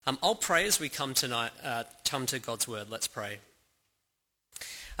I'll pray as we come to God's word. Let's pray.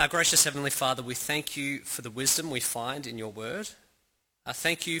 Our gracious Heavenly Father, we thank you for the wisdom we find in your word. I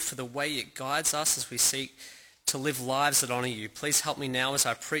thank you for the way it guides us as we seek to live lives that honour you. Please help me now as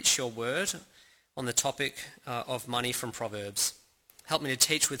I preach your word on the topic of money from Proverbs. Help me to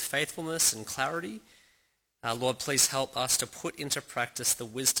teach with faithfulness and clarity. Lord, please help us to put into practice the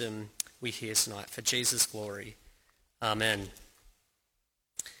wisdom we hear tonight for Jesus' glory. Amen.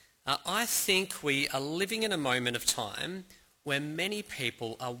 I think we are living in a moment of time where many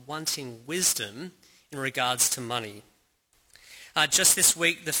people are wanting wisdom in regards to money. Just this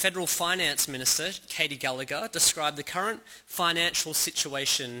week, the Federal Finance Minister, Katie Gallagher, described the current financial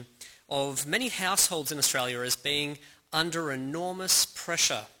situation of many households in Australia as being under enormous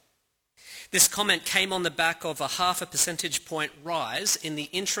pressure. This comment came on the back of a 0.5 percentage point rise in the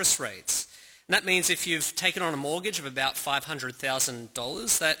interest rates. And that means if you've taken on a mortgage of about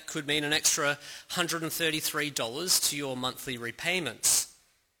 $500,000, that could mean an extra $133 to your monthly repayments.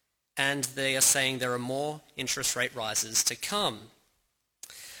 And they are saying there are more interest rate rises to come.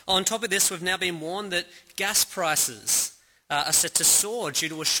 On top of this, we've now been warned that gas prices are set to soar due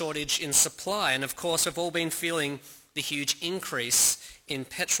to a shortage in supply. And of course, we've all been feeling the huge increase in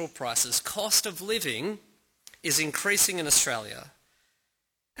petrol prices. Cost of living is increasing in Australia.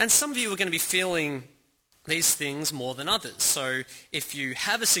 And some of you are going to be feeling these things more than others. So if you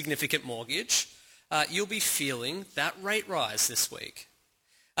have a significant mortgage, you'll be feeling that rate rise this week.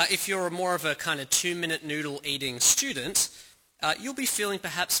 If you're more of a kind of 2-minute noodle eating student, you'll be feeling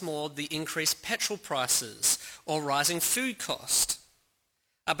perhaps more the increased petrol prices or rising food cost.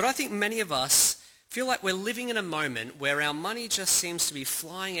 But I think many of us feel like we're living in a moment where our money just seems to be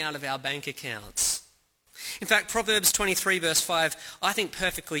flying out of our bank accounts. In fact, Proverbs 23 verse 5, I think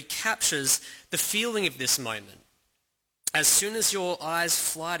perfectly captures the feeling of this moment. As soon as your eyes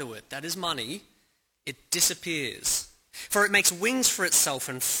fly to it, that is money, it disappears. For it makes wings for itself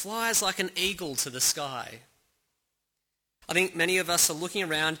and flies like an eagle to the sky. I think many of us are looking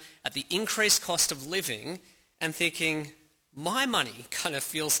around at the increased cost of living and thinking, my money kind of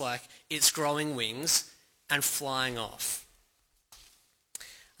feels like it's growing wings and flying off.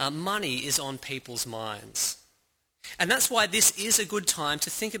 Money is on people's minds. And that's why this is a good time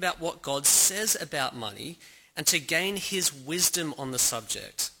to think about what God says about money and to gain his wisdom on the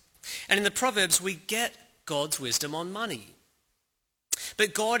subject. And in the Proverbs, we get God's wisdom on money.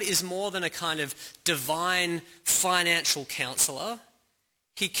 But God is more than a kind of divine financial counselor.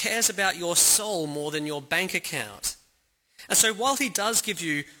 He cares about your soul more than your bank account. And so while he does give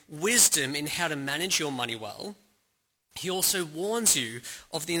you wisdom in how to manage your money well, he also warns you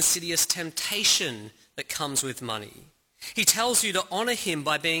of the insidious temptation that comes with money. He tells you to honour him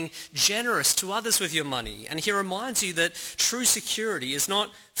by being generous to others with your money. And he reminds you that true security is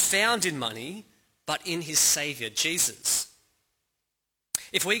not found in money, but in his Saviour, Jesus.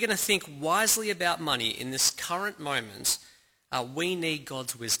 If we're going to think wisely about money in this current moment, we need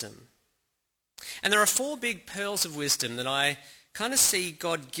God's wisdom. And there are 4 big pearls of wisdom that I kind of see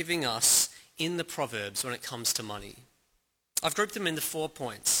God giving us in the Proverbs when it comes to money. I've grouped them into 4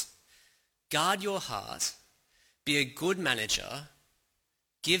 points. Guard your heart, be a good manager,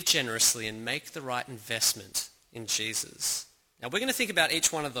 give generously, and make the right investment in Jesus. Now we're going to think about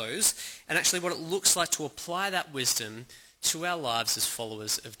each one of those and actually what it looks like to apply that wisdom to our lives as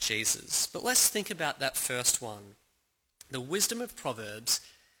followers of Jesus. But let's think about that first one. The wisdom of Proverbs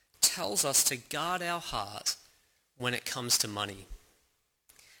tells us to guard our heart when it comes to money.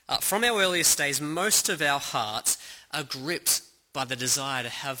 From our earliest days, most of our hearts are gripped by the desire to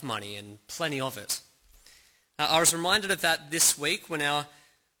have money and plenty of it. I was reminded of that this week when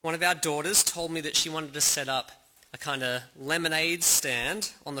one of our daughters told me that she wanted to set up a kind of lemonade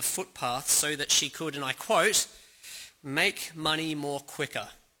stand on the footpath so that she could, and I quote, make money more quicker.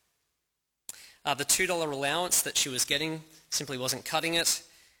 The $2 allowance that she was getting simply wasn't cutting it,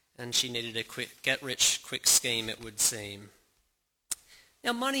 and she needed a quick get-rich-quick scheme, it would seem.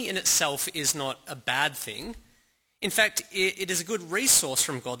 Now, money in itself is not a bad thing. In fact, it is a good resource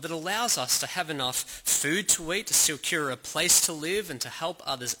from God that allows us to have enough food to eat, to secure a place to live, and to help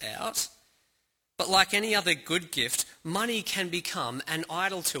others out. But like any other good gift, money can become an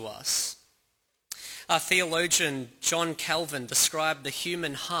idol to us. Our theologian John Calvin described the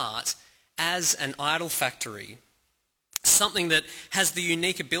human heart as an idol factory, something that has the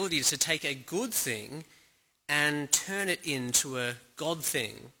unique ability to take a good thing and turn it into a God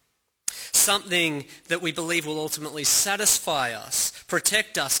thing. Something that we believe will ultimately satisfy us,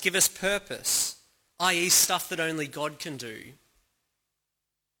 protect us, give us purpose, i.e. stuff that only God can do.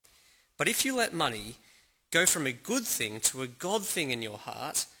 But if you let money go from a good thing to a God thing in your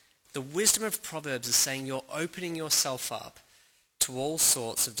heart, the wisdom of Proverbs is saying you're opening yourself up to all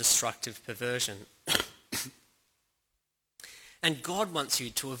sorts of destructive perversion. And God wants you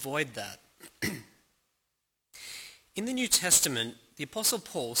to avoid that. In the New Testament, the Apostle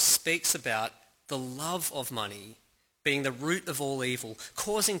Paul speaks about the love of money being the root of all evil,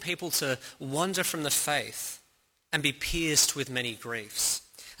 causing people to wander from the faith and be pierced with many griefs.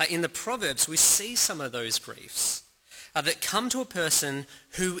 In the Proverbs, we see some of those griefs that come to a person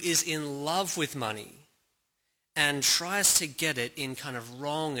who is in love with money and tries to get it in kind of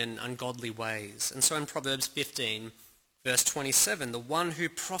wrong and ungodly ways. And so in Proverbs 15, verse 27, the one who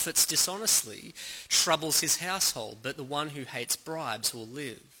profits dishonestly troubles his household, but the one who hates bribes will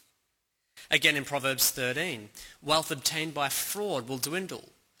live. Again in Proverbs 13, wealth obtained by fraud will dwindle,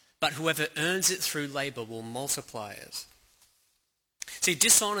 but whoever earns it through labour will multiply it. See,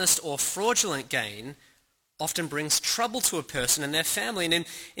 dishonest or fraudulent gain often brings trouble to a person and their family, and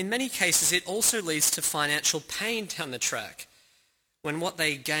in many cases it also leads to financial pain down the track when what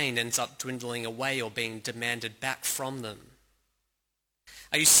they gained ends up dwindling away or being demanded back from them.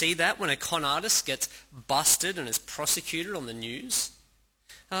 You see that when a con artist gets busted and is prosecuted on the news.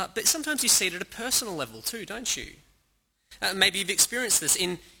 But sometimes you see it at a personal level too, don't you? Maybe you've experienced this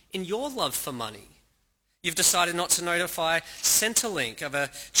in your love for money. You've decided not to notify Centrelink of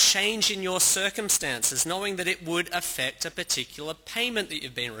a change in your circumstances, knowing that it would affect a particular payment that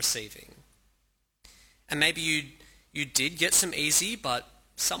you've been receiving. And maybe you did get some easy but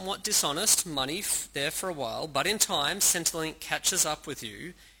somewhat dishonest money there for a while, but in time Centrelink catches up with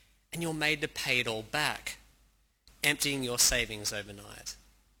you and you're made to pay it all back, emptying your savings overnight.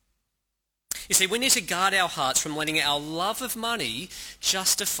 You see, we need to guard our hearts from letting our love of money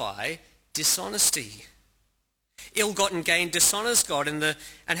justify dishonesty. Ill-gotten gain dishonours God and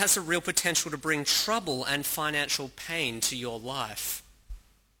has the real potential to bring trouble and financial pain to your life.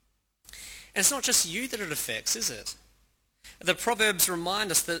 And it's not just you that it affects, is it? The Proverbs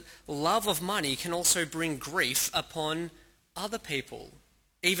remind us that love of money can also bring grief upon other people,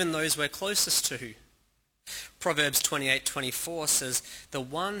 even those we're closest to. Proverbs 28:24 says, the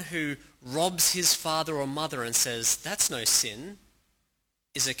one who robs his father or mother and says, that's no sin,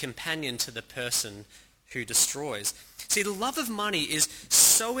 is a companion to the person who destroys. See, the love of money is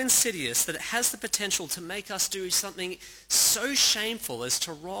so insidious that it has the potential to make us do something so shameful as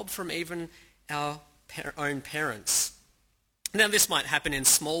to rob from even our own parents. Now, this might happen in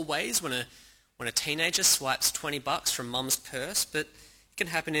small ways when a teenager swipes $20 from mum's purse, but it can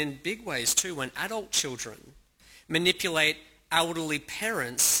happen in big ways too when adult children manipulate elderly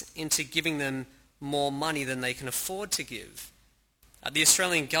parents into giving them more money than they can afford to give. The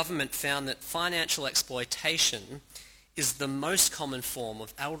Australian government found that financial exploitation is the most common form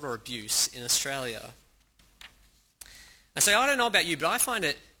of elder abuse in Australia. And so I don't know about you, but I find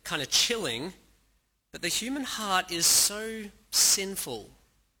it kind of chilling that the human heart is so sinful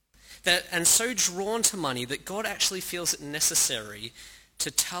and so drawn to money that God actually feels it necessary to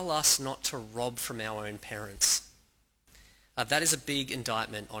tell us not to rob from our own parents. That is a big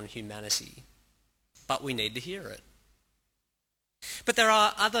indictment on humanity, but we need to hear it. But there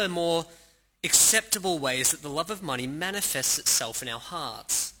are other more acceptable ways that the love of money manifests itself in our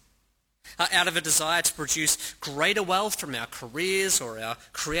hearts. Out of a desire to produce greater wealth from our careers or our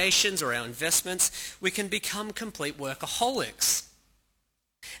creations or our investments, we can become complete workaholics.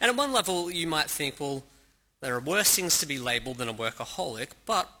 And at one level you might think, well, there are worse things to be labelled than a workaholic,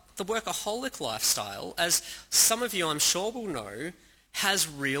 but the workaholic lifestyle, as some of you I'm sure will know, has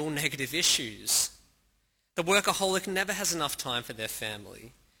real negative issues. The workaholic never has enough time for their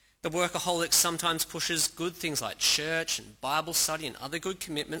family. The workaholic sometimes pushes good things like church and Bible study and other good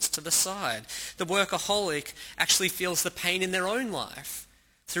commitments to the side. The workaholic actually feels the pain in their own life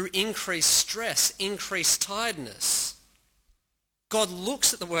through increased stress, increased tiredness. God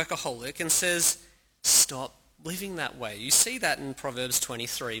looks at the workaholic and says, stop living that way. You see that in Proverbs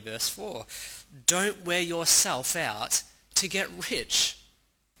 23 verse 4. Don't wear yourself out to get rich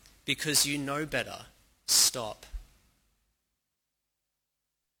because you know better. Stop.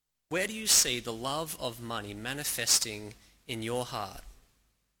 Where do you see the love of money manifesting in your heart?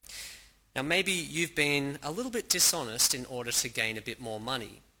 Now maybe you've been a little bit dishonest in order to gain a bit more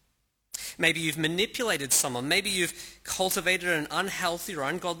money. Maybe you've manipulated someone. Maybe you've cultivated an unhealthy or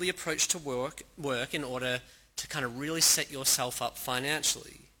ungodly approach to work in order to kind of really set yourself up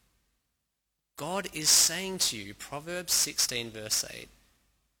financially. God is saying to you, Proverbs 16 verse 8,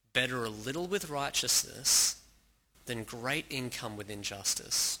 better a little with righteousness than great income with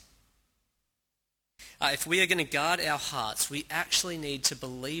injustice. If we are going to guard our hearts, we actually need to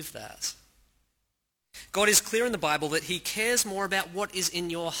believe that. God is clear in the Bible that he cares more about what is in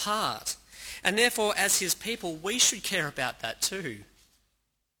your heart. And therefore, as his people, we should care about that too.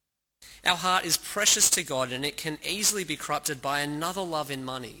 Our heart is precious to God, and it can easily be corrupted by another love in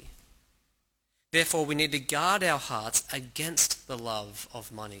money. Therefore, we need to guard our hearts against the love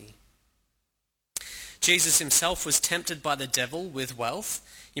of money. Jesus himself was tempted by the devil with wealth.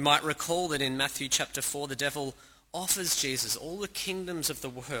 You might recall that in Matthew chapter 4, the devil offers Jesus all the kingdoms of the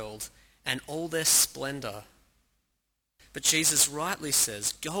world and all their splendor. But Jesus rightly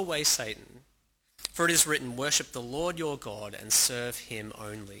says, "Go away, Satan, for it is written, worship the Lord your God and serve him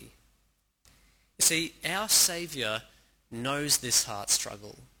only." You see, our Saviour knows this heart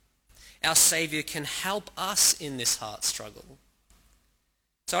struggle. Our Saviour can help us in this heart struggle.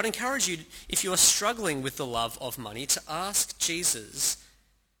 So I'd encourage you, if you are struggling with the love of money, to ask Jesus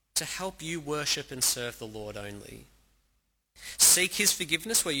to help you worship and serve the Lord only. Seek his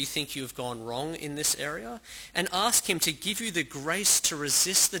forgiveness where you think you have gone wrong in this area, and ask him to give you the grace to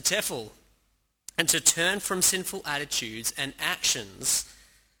resist the devil and to turn from sinful attitudes and actions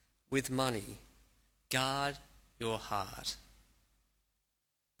with money. Guard your heart.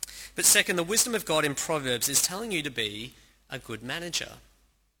 But second, the wisdom of God in Proverbs is telling you to be a good manager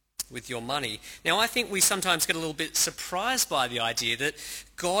with your money. Now, I think we sometimes get a little bit surprised by the idea that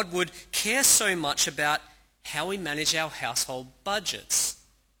God would care so much about how we manage our household budgets.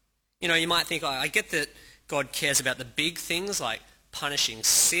 You know, you might think, I get that God cares about the big things like punishing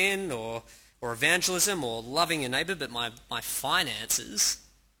sin or evangelism or loving your neighbour, but my finances,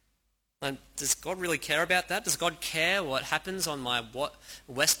 does God really care about that? Does God care what happens on my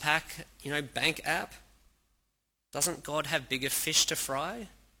Westpac, bank app? Doesn't God have bigger fish to fry?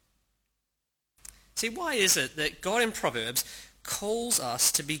 See, why is it that God in Proverbs calls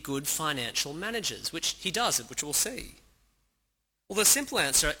us to be good financial managers, which he does, which we'll see? Well, the simple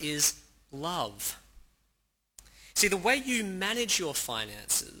answer is love. See, the way you manage your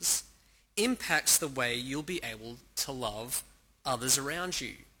finances impacts the way you'll be able to love others around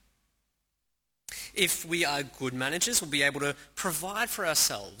you. If we are good managers, we'll be able to provide for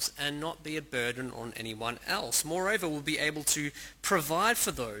ourselves and not be a burden on anyone else. Moreover, we'll be able to provide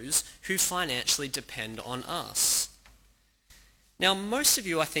for those who financially depend on us. Now, most of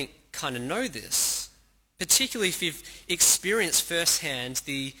you, I think, kind of know this, particularly if you've experienced firsthand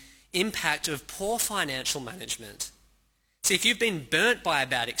the impact of poor financial management. See, if you've been burnt by a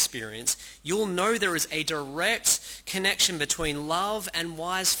bad experience, you'll know there is a direct connection between love and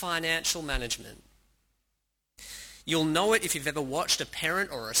wise financial management. You'll know it if you've ever watched a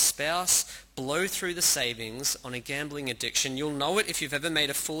parent or a spouse blow through the savings on a gambling addiction. You'll know it if you've ever made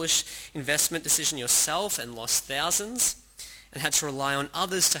a foolish investment decision yourself and lost thousands and had to rely on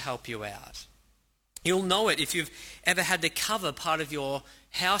others to help you out. You'll know it if you've ever had to cover part of your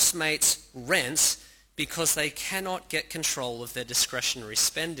housemate's rent because they cannot get control of their discretionary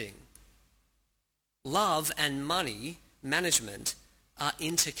spending. Love and money management are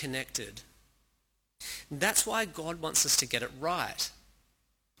interconnected. That's why God wants us to get it right.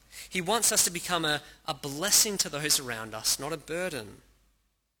 He wants us to become a blessing to those around us, not a burden.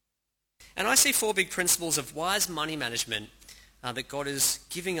 And I see 4 big principles of wise money management that God is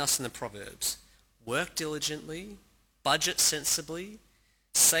giving us in the Proverbs. Work diligently, budget sensibly,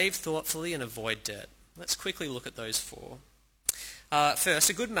 save thoughtfully, and avoid debt. Let's quickly look at those 4. First,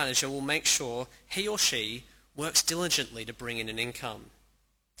 a good manager will make sure he or she works diligently to bring in an income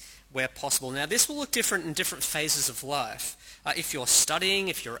where possible. Now, this will look different in different phases of life. If you're studying,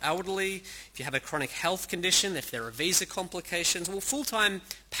 if you're elderly, if you have a chronic health condition, if there are visa complications, well, full-time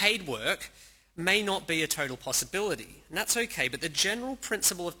paid work may not be a total possibility. And that's okay, but the general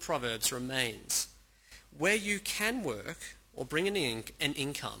principle of Proverbs remains. Where you can work or bring in an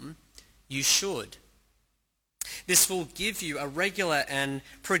income, you should. This will give you a regular and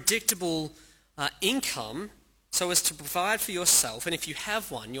predictable income so as to provide for yourself, and if you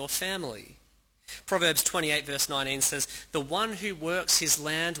have one, your family. Proverbs 28 verse 19 says, "The one who works his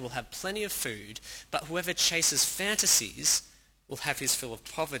land will have plenty of food, but whoever chases fantasies will have his fill of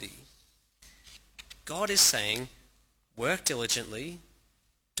poverty." God is saying, work diligently,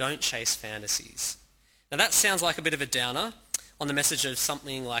 don't chase fantasies. Now that sounds like a bit of a downer on the message of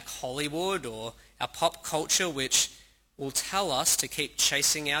something like Hollywood or our pop culture, which will tell us to keep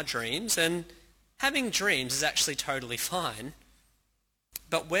chasing our dreams, and having dreams is actually totally fine.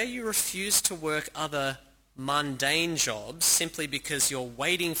 But where you refuse to work other mundane jobs simply because you're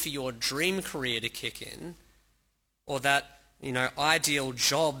waiting for your dream career to kick in, or that ideal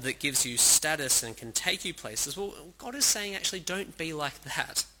job that gives you status and can take you places, well, God is saying actually don't be like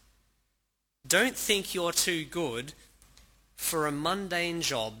that. Don't think you're too good for a mundane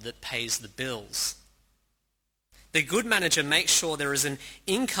job that pays the bills. The good manager makes sure there is an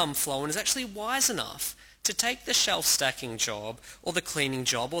income flow and is actually wise enough to take the shelf stacking job or the cleaning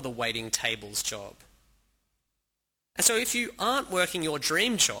job or the waiting tables job. And so if you aren't working your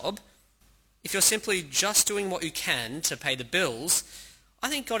dream job, if you're simply just doing what you can to pay the bills, I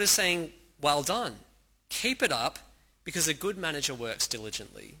think God is saying, well done. Keep it up, because a good manager works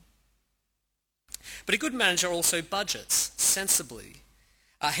diligently. But a good manager also budgets sensibly.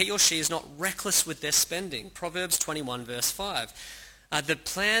 He or she is not reckless with their spending. Proverbs 21 verse 5. The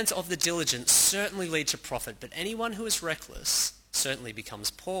plans of the diligent certainly lead to profit, but anyone who is reckless certainly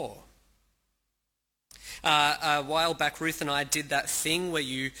becomes poor. A while back, Ruth and I did that thing where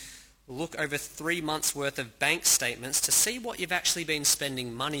you look over 3 months' worth of bank statements to see what you've actually been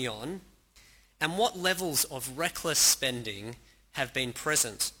spending money on and what levels of reckless spending have been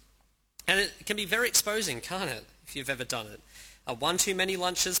present. And it can be very exposing, can't it, if you've ever done it? One too many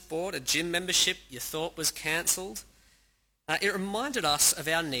lunches bought, a gym membership you thought was cancelled. It reminded us of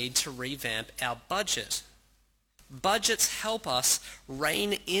our need to revamp our budget. Budgets help us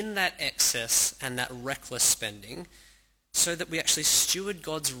rein in that excess and that reckless spending so that we actually steward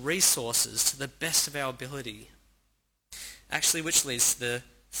God's resources to the best of our ability. Actually, which leads to the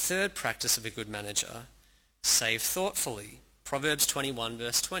third practice of a good manager: save thoughtfully. Proverbs 21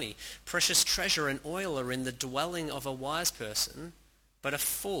 verse 20. Precious treasure and oil are in the dwelling of a wise person, but a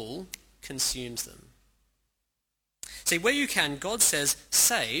fool consumes them. See, where you can, God says,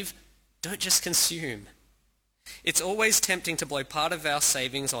 save, don't just consume. It's always tempting to blow part of our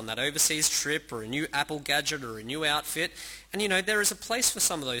savings on that overseas trip or a new Apple gadget or a new outfit. And there is a place for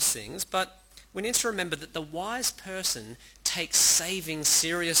some of those things, but we need to remember that the wise person takes saving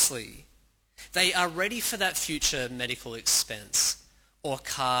seriously. They are ready for that future medical expense or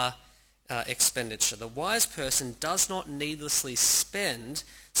car expenditure. The wise person does not needlessly spend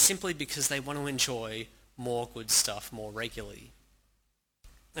simply because they want to enjoy more good stuff more regularly.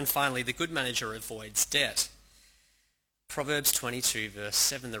 And finally, the good manager avoids debt. Proverbs 22 verse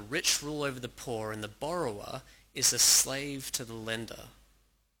 7, the rich rule over the poor and the borrower is a slave to the lender.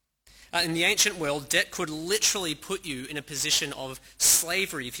 In the ancient world, debt could literally put you in a position of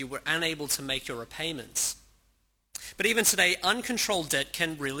slavery if you were unable to make your repayments. But even today, uncontrolled debt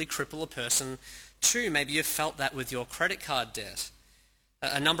can really cripple a person too. Maybe you've felt that with your credit card debt.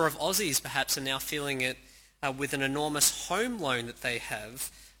 A number of Aussies perhaps are now feeling it with an enormous home loan that they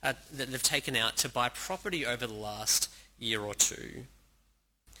have that they've taken out to buy property over the last year or two.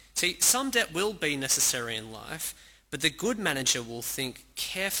 See, some debt will be necessary in life, but the good manager will think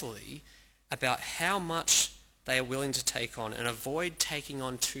carefully about how much they are willing to take on and avoid taking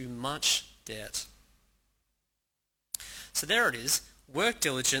on too much debt. So there it is. Work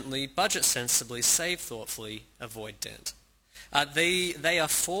diligently, budget sensibly, save thoughtfully, avoid debt. They are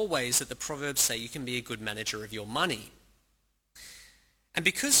 4 ways that the Proverbs say you can be a good manager of your money. And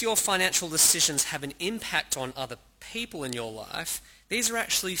because your financial decisions have an impact on other people in your life, these are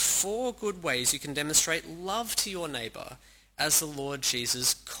actually 4 good ways you can demonstrate love to your neighbour as the Lord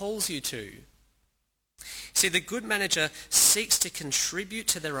Jesus calls you to. See, the good manager seeks to contribute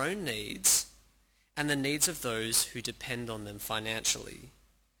to their own needs and the needs of those who depend on them financially.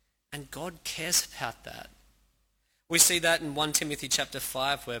 And God cares about that. We see that in 1 Timothy chapter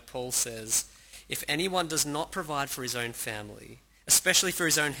 5 where Paul says, if anyone does not provide for his own family, especially for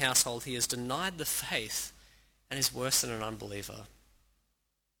his own household, he has denied the faith and is worse than an unbeliever.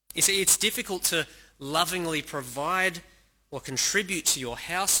 You see, it's difficult to lovingly provide or contribute to your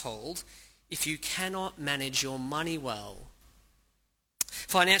household if you cannot manage your money well.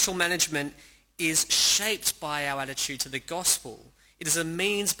 Financial management is shaped by our attitude to the gospel. It is a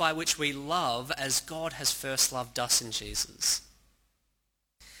means by which we love as God has first loved us in Jesus.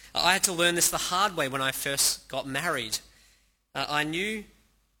 I had to learn this the hard way when I first got married. I knew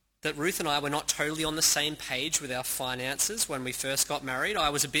that Ruth and I were not totally on the same page with our finances when we first got married. I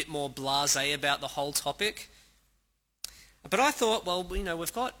was a bit more blasé about the whole topic. But I thought, well,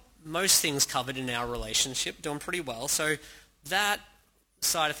 we've got most things covered in our relationship, doing pretty well, so that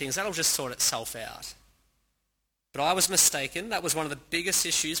side of things, that'll just sort itself out. But I was mistaken. That was one of the biggest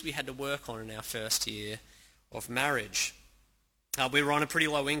issues we had to work on in our first year of marriage. We were on a pretty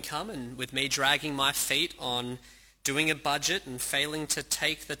low income, and with me dragging my feet on doing a budget and failing to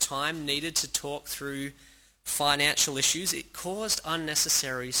take the time needed to talk through financial issues, it caused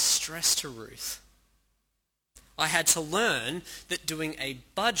unnecessary stress to Ruth. I had to learn that doing a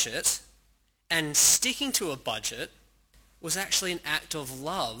budget and sticking to a budget was actually an act of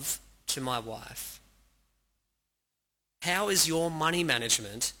love to my wife. How is your money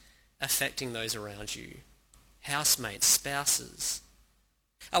management affecting those around you? Housemates, spouses.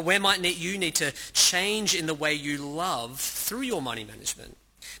 Where might you need to change in the way you love through your money management?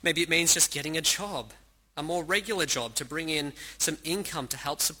 Maybe it means just getting a job, a more regular job to bring in some income to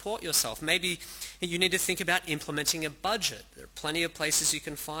help support yourself. Maybe you need to think about implementing a budget. There are plenty of places you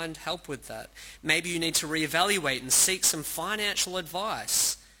can find help with that. Maybe you need to reevaluate and seek some financial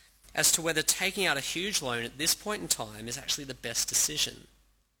advice as to whether taking out a huge loan at this point in time is actually the best decision.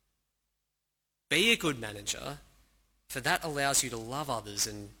 Be a good manager, for that allows you to love others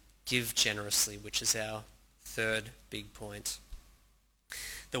and give generously, which is our third big point.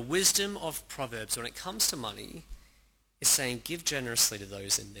 The wisdom of Proverbs when it comes to money is saying give generously to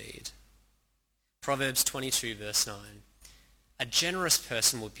those in need. Proverbs 22 verse 9. A generous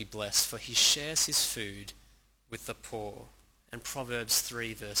person will be blessed, for he shares his food with the poor. And Proverbs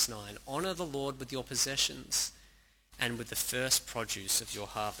 3 verse 9. Honor the Lord with your possessions and with the first produce of your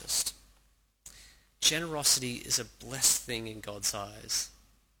harvest. Generosity is a blessed thing in God's eyes.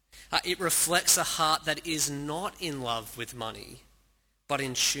 It reflects a heart that is not in love with money, but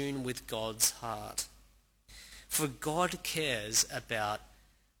in tune with God's heart. For God cares about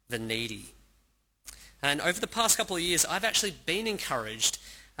the needy. And over the past couple of years, I've actually been encouraged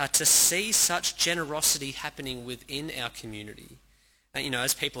to see such generosity happening within our community.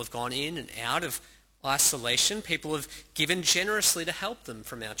 As people have gone in and out of isolation, people have given generously to help them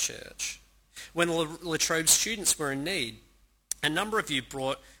from our church. When La Trobe students were in need, a number of you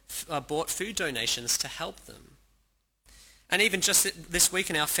bought food donations to help them. And even just this week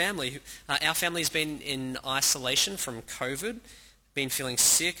in our family's been in isolation from COVID, been feeling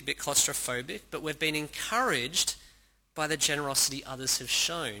sick, a bit claustrophobic, but we've been encouraged by the generosity others have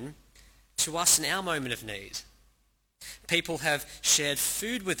shown to us in our moment of need. People have shared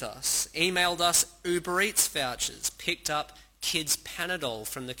food with us, emailed us Uber Eats vouchers, picked up kids' Panadol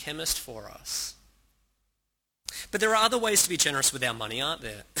from the chemist for us. But there are other ways to be generous with our money, aren't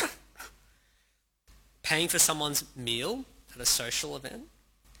there? Paying for someone's meal at a social event,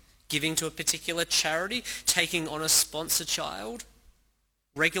 giving to a particular charity, taking on a sponsor child,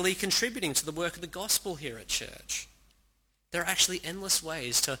 regularly contributing to the work of the gospel here at church. There are actually endless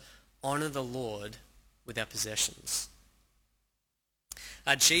ways to honour the Lord with our possessions.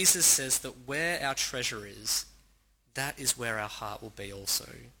 Jesus says that where our treasure is, that is where our heart will be also.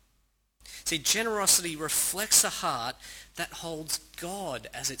 See, generosity reflects a heart that holds God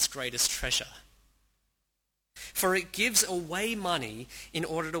as its greatest treasure. For it gives away money in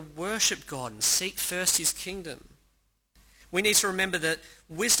order to worship God and seek first his kingdom. We need to remember that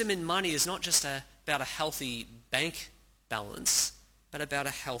wisdom in money is not just about a healthy bank balance, but about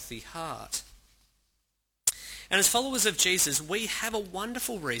a healthy heart. And as followers of Jesus, we have a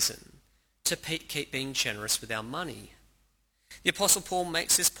wonderful reason to keep being generous with our money. The Apostle Paul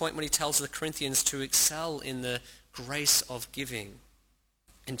makes this point when he tells the Corinthians to excel in the grace of giving.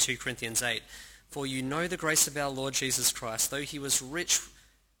 In 2 Corinthians 8, for you know the grace of our Lord Jesus Christ, though he was rich,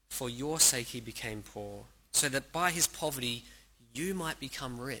 for your sake he became poor, so that by his poverty you might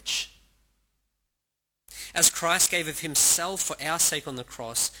become rich. As Christ gave of himself for our sake on the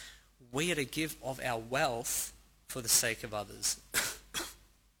cross, we are to give of our wealth for the sake of others.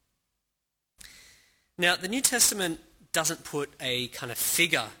 Now, the New Testament doesn't put a kind of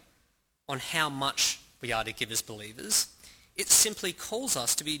figure on how much we are to give as believers. It simply calls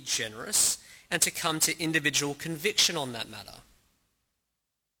us to be generous and to come to individual conviction on that matter.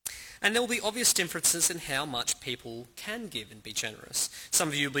 And there will be obvious differences in how much people can give and be generous. Some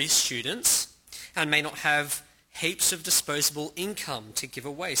of you will be students and may not have heaps of disposable income to give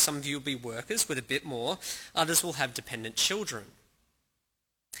away. Some of you will be workers with a bit more. Others will have dependent children.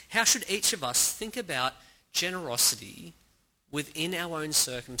 How should each of us think about generosity within our own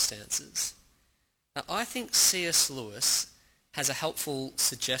circumstances? Now, I think C.S. Lewis has a helpful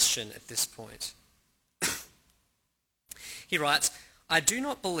suggestion at this point. He writes, I do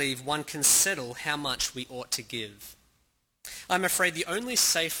not believe one can settle how much we ought to give. I'm afraid the only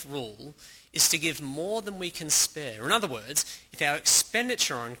safe rule is to give more than we can spare. In other words, if our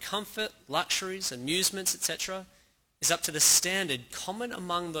expenditure on comfort, luxuries, amusements, etc., is up to the standard common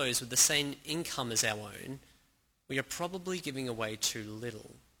among those with the same income as our own, we are probably giving away too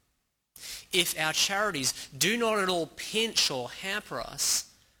little. If our charities do not at all pinch or hamper us,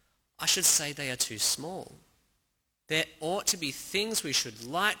 I should say they are too small. There ought to be things we should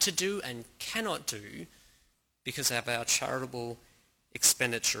like to do and cannot do because of our charitable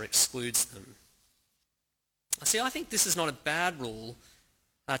expenditure excludes them. See, I think this is not a bad rule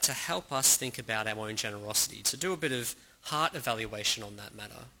to help us think about our own generosity, to do a bit of heart evaluation on that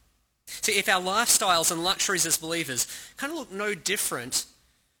matter. See, if our lifestyles and luxuries as believers kind of look no different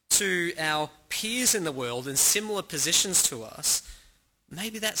to our peers in the world in similar positions to us,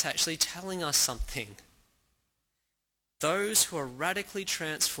 maybe that's actually telling us something. Those who are radically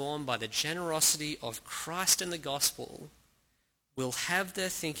transformed by the generosity of Christ in the gospel will have their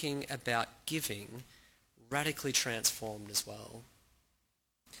thinking about giving radically transformed as well.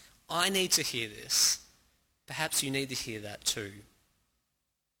 I need to hear this. Perhaps you need to hear that too.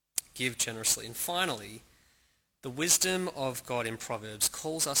 Give generously. And finally, the wisdom of God in Proverbs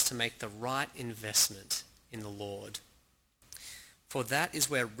calls us to make the right investment in the Lord. For that is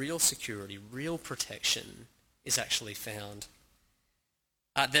where real security, real protection is actually found.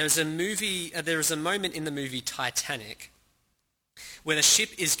 There is a moment in the movie Titanic where the ship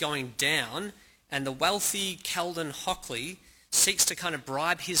is going down and the wealthy Sheldon Hockley seeks to kind of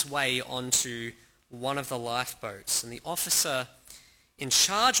bribe his way onto one of the lifeboats. And the officer in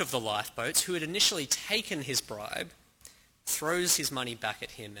charge of the lifeboats, who had initially taken his bribe, throws his money back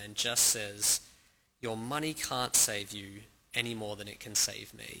at him and just says, "Your money can't save you any more than it can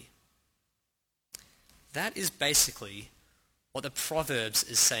save me." That is basically what the Proverbs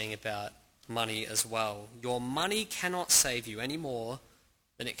is saying about money as well. Your money cannot save you any more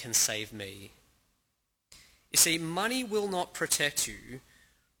than it can save me. You see, money will not protect you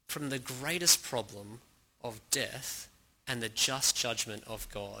from the greatest problem of death and the just judgment of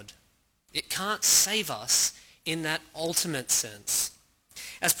God. It can't save us in that ultimate sense.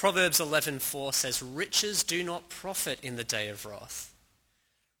 As Proverbs 11:4 says, riches do not profit in the day of wrath,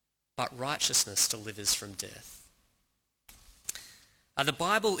 but righteousness delivers from death. The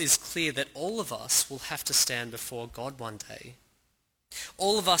Bible is clear that all of us will have to stand before God one day.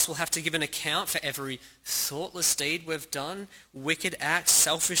 All of us will have to give an account for every thoughtless deed we've done, wicked act,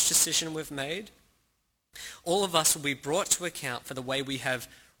 selfish decision we've made. All of us will be brought to account for the way we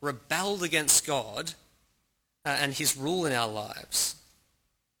have rebelled against God and his rule in our lives.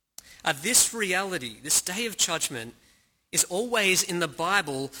 This reality, this day of judgment, is always in the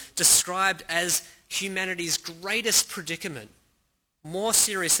Bible described as humanity's greatest predicament, more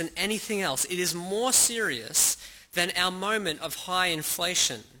serious than anything else. It is more serious than our moment of high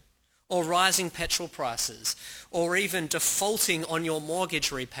inflation or rising petrol prices or even defaulting on your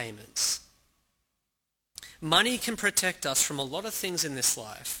mortgage repayments. Money can protect us from a lot of things in this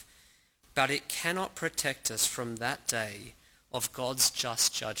life, but it cannot protect us from that day of God's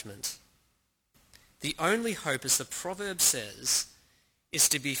just judgment. The only hope, as the proverb says, is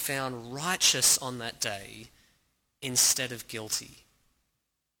to be found righteous on that day instead of guilty.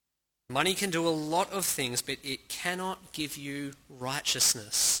 Money can do a lot of things, but it cannot give you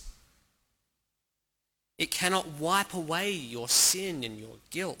righteousness. It cannot wipe away your sin and your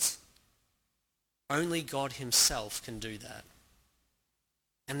guilt. Only God himself can do that.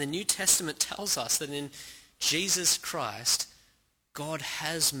 And the New Testament tells us that in Jesus Christ, God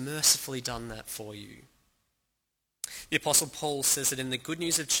has mercifully done that for you. The Apostle Paul says that in the good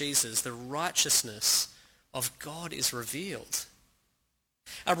news of Jesus, the righteousness of God is revealed.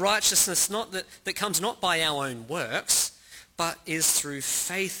 A righteousness that comes not by our own works, but is through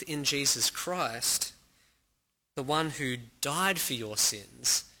faith in Jesus Christ, the one who died for your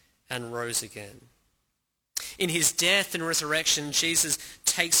sins and rose again. In his death and resurrection, Jesus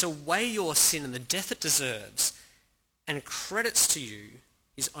takes away your sin and the death it deserves and credits to you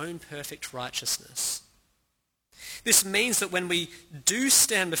his own perfect righteousness. This means that when we do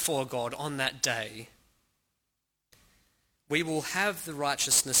stand before God on that day, we will have the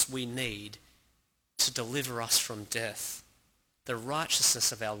righteousness we need to deliver us from death, the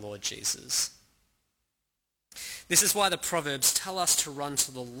righteousness of our Lord Jesus. This is why the Proverbs tell us to run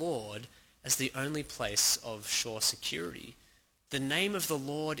to the Lord as the only place of sure security. The name of the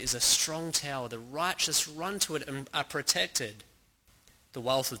Lord is a strong tower. The righteous run to it and are protected. The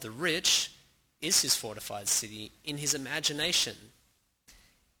wealth of the rich is his fortified city. In his imagination,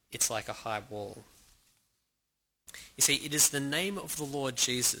 it's like a high wall. You see, it is the name of the Lord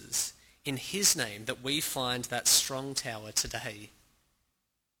Jesus, in his name, that we find that strong tower today.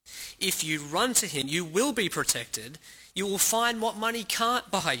 If you run to him, you will be protected. You will find what money can't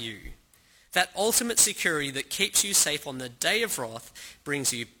buy you. That ultimate security that keeps you safe on the day of wrath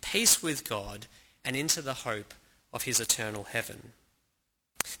brings you peace with God and into the hope of his eternal heaven.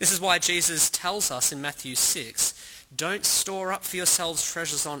 This is why Jesus tells us in Matthew 6, don't store up for yourselves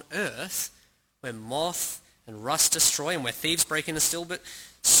treasures on earth where moth and rust destroy and where thieves break in and steal, but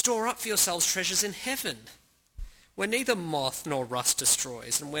store up for yourselves treasures in heaven where neither moth nor rust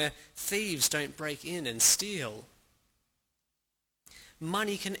destroys and where thieves don't break in and steal.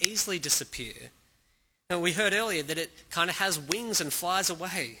 Money can easily disappear. And we heard earlier that it kind of has wings and flies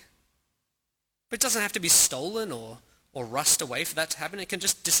away. But it doesn't have to be stolen or rust away for that to happen. It can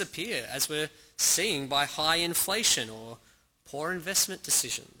just disappear, as we're seeing by high inflation or poor investment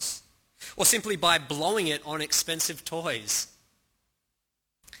decisions, or simply by blowing it on expensive toys.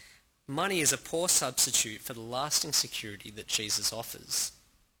 Money is a poor substitute for the lasting security that Jesus offers.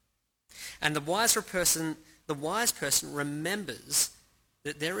 And the wise person remembers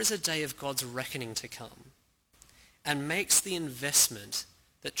that there is a day of God's reckoning to come and makes the investment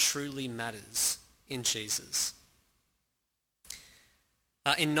that truly matters in Jesus.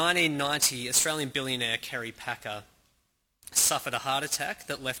 In 1990, Australian billionaire Kerry Packer suffered a heart attack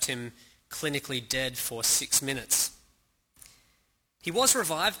that left him clinically dead for 6 minutes. He was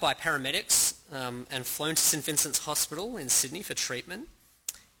revived by paramedics and flown to St Vincent's Hospital in Sydney for treatment.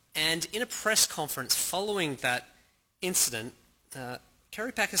 And in a press conference following that incident,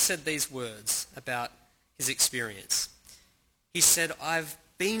 Kerry Packer said these words about his experience. He said, "I've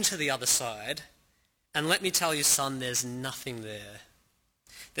been to the other side, and let me tell you, son, there's nothing there.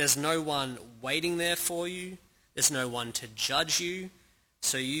 There's no one waiting there for you. There's no one to judge you,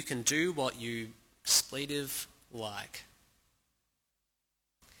 so you can do what you expletive like."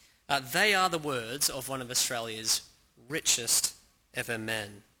 They are the words of one of Australia's richest ever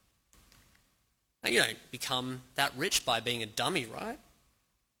men. Now, you don't become that rich by being a dummy, right?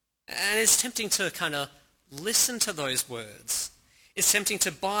 And it's tempting to kind of listen to those words. It's tempting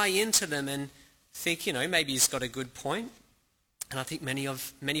to buy into them and think, maybe he's got a good point. And I think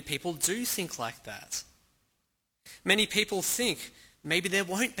many people do think like that. Many people think maybe there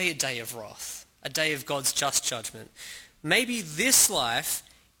won't be a day of wrath, a day of God's just judgment. Maybe this life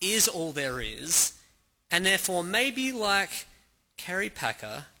is all there is, and therefore maybe like Kerry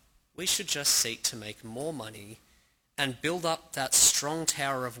Packer, we should just seek to make more money and build up that strong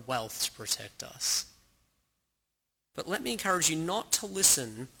tower of wealth to protect us. But let me encourage you not to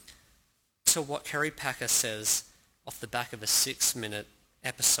listen to what Kerry Packer says off the back of a 6-minute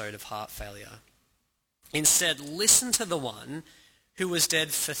episode of heart failure. Instead, listen to the one who was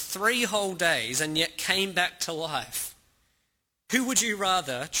dead for 3 whole days and yet came back to life. Who would you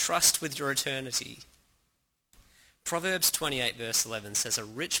rather trust with your eternity? Proverbs 28 verse 11 says, "A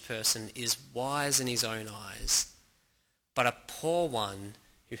rich person is wise in his own eyes, but a poor one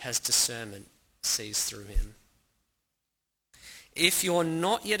who has discernment sees through him." If you're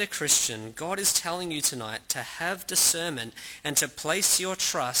not yet a Christian, God is telling you tonight to have discernment and to place your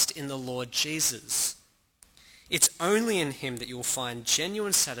trust in the Lord Jesus. It's only in him that you'll find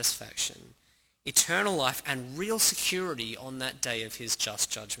genuine satisfaction, eternal life, and real security on that day of his just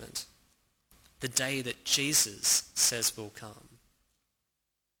judgment, the day that Jesus says will come.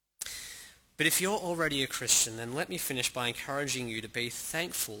 But if you're already a Christian, then let me finish by encouraging you to be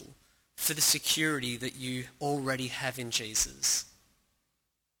thankful for the security that you already have in Jesus.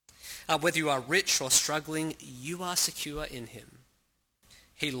 Whether you are rich or struggling, you are secure in him.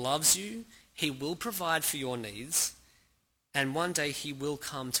 He loves you, he will provide for your needs, and one day he will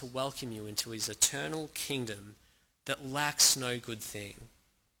come to welcome you into his eternal kingdom that lacks no good thing.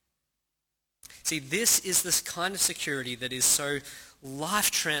 See, this is this kind of security that is so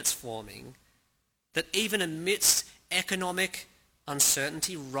life-transforming that even amidst economic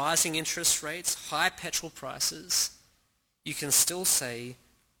uncertainty, rising interest rates, high petrol prices, you can still say,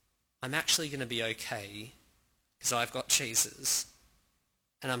 I'm actually going to be okay because I've got Jesus,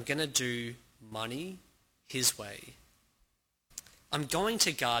 and I'm going to do money his way. I'm going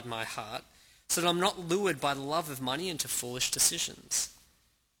to guard my heart so that I'm not lured by the love of money into foolish decisions.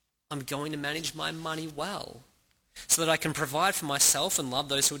 I'm going to manage my money well so that I can provide for myself and love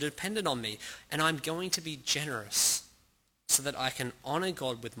those who are dependent on me. And I'm going to be generous so that I can honor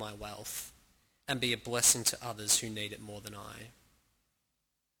God with my wealth and be a blessing to others who need it more than I.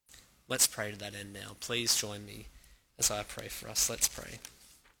 Let's pray to that end now. Please join me as I pray for us. Let's pray.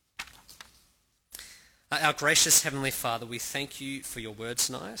 Our gracious Heavenly Father, we thank you for your word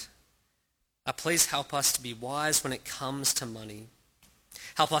tonight. Please help us to be wise when it comes to money.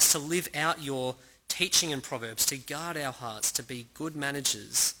 Help us to live out your teaching in Proverbs, to guard our hearts, to be good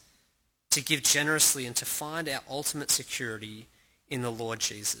managers, to give generously, and to find our ultimate security in the Lord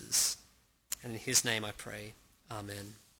Jesus. And in his name I pray. Amen.